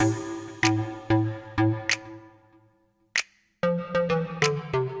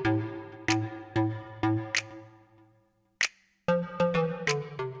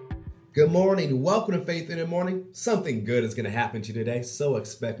Good morning. Welcome to Faith in the Morning. Something good is going to happen to you today, so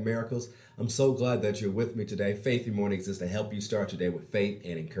expect miracles. I'm so glad that you're with me today. Faith in the Morning exists to help you start your day with faith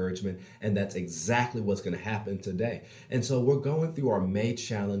and encouragement, and that's exactly what's going to happen today. And so we're going through our May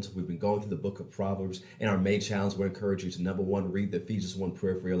challenge. We've been going through the book of Proverbs, and our May challenge will encourage you to, number one, read the Ephesians 1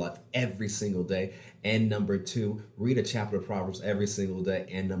 prayer for your life every single day, and number two, read a chapter of Proverbs every single day,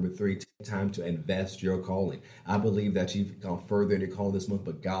 and number three, take time to invest your calling. I believe that you've gone further in your calling this month,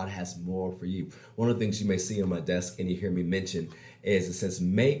 but God has more for you. One of the things you may see on my desk and you hear me mention is it says,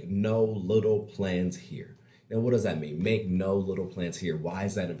 make no little plans here. Now, what does that mean? Make no little plans here. Why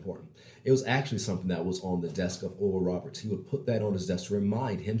is that important? It was actually something that was on the desk of Oral Roberts. He would put that on his desk to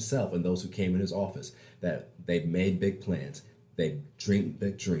remind himself and those who came in his office that they've made big plans. They dreamed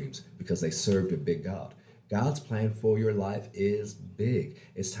big dreams because they served a big God. God's plan for your life is big.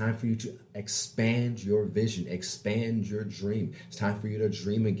 It's time for you to expand your vision, expand your dream. It's time for you to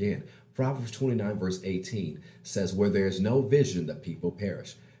dream again. Proverbs 29 verse 18 says, where there is no vision, the people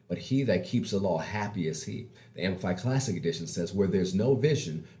perish. But he that keeps the law, happy is he. The Amplified Classic Edition says, where there's no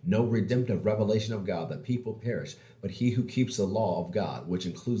vision, no redemptive revelation of God, the people perish. But he who keeps the law of God, which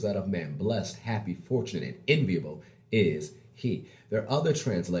includes that of man, blessed, happy, fortunate, and enviable, is he. There are other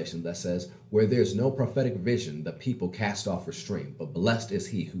translations that says, where there's no prophetic vision, the people cast off restraint, but blessed is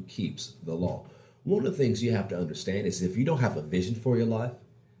he who keeps the law. One of the things you have to understand is if you don't have a vision for your life,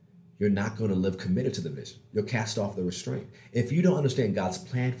 you're not going to live committed to the vision. You'll cast off the restraint. If you don't understand God's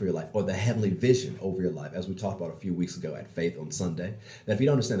plan for your life or the heavenly vision over your life, as we talked about a few weeks ago at Faith on Sunday, that if you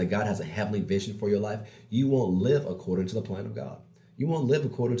don't understand that God has a heavenly vision for your life, you won't live according to the plan of God. You won't live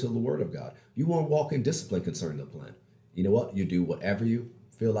according to the word of God. You won't walk in discipline concerning the plan. You know what? You do whatever you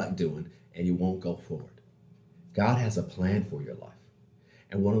feel like doing and you won't go forward. God has a plan for your life.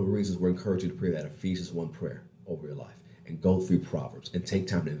 And one of the reasons we're encouraging you to pray that Ephesians 1 prayer over your life and go through Proverbs and take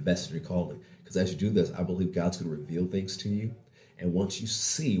time to invest in your calling. Because as you do this, I believe God's going to reveal things to you. And once you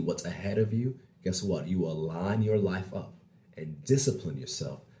see what's ahead of you, guess what? You will align your life up and discipline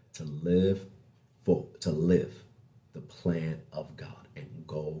yourself to live the plan of God and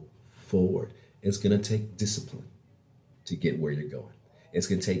go forward. It's going to take discipline to get where you're going. It's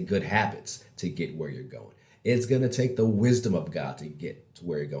going to take good habits to get where you're going. It's going to take the wisdom of God to get to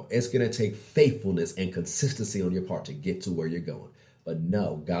where you're going. It's going to take faithfulness and consistency on your part to get to where you're going. But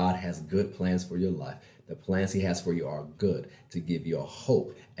no, God has good plans for your life. The plans he has for you are good to give you a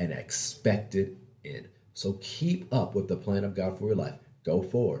hope and expected end. So keep up with the plan of God for your life. Go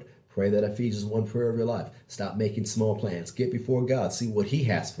forward. Pray that Ephesians 1 prayer of your life. Stop making small plans. Get before God. See what he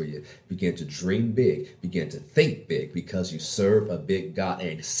has for you. Begin to dream big. Begin to think big because you serve a big God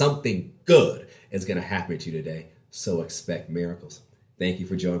and something good is going to happen to you today. So expect miracles. Thank you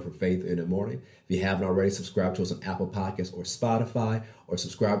for joining for Faith in the Morning. If you haven't already, subscribe to us on Apple Podcasts or Spotify, or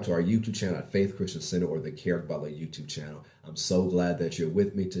subscribe to our YouTube channel at Faith Christian Center or the Carrick Butler YouTube channel. I'm so glad that you're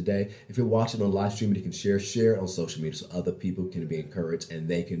with me today. If you're watching on live stream, you can share it on social media so other people can be encouraged and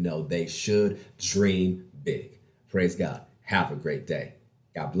they can know they should dream big. Praise God. Have a great day.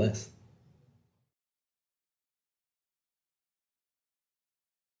 God bless.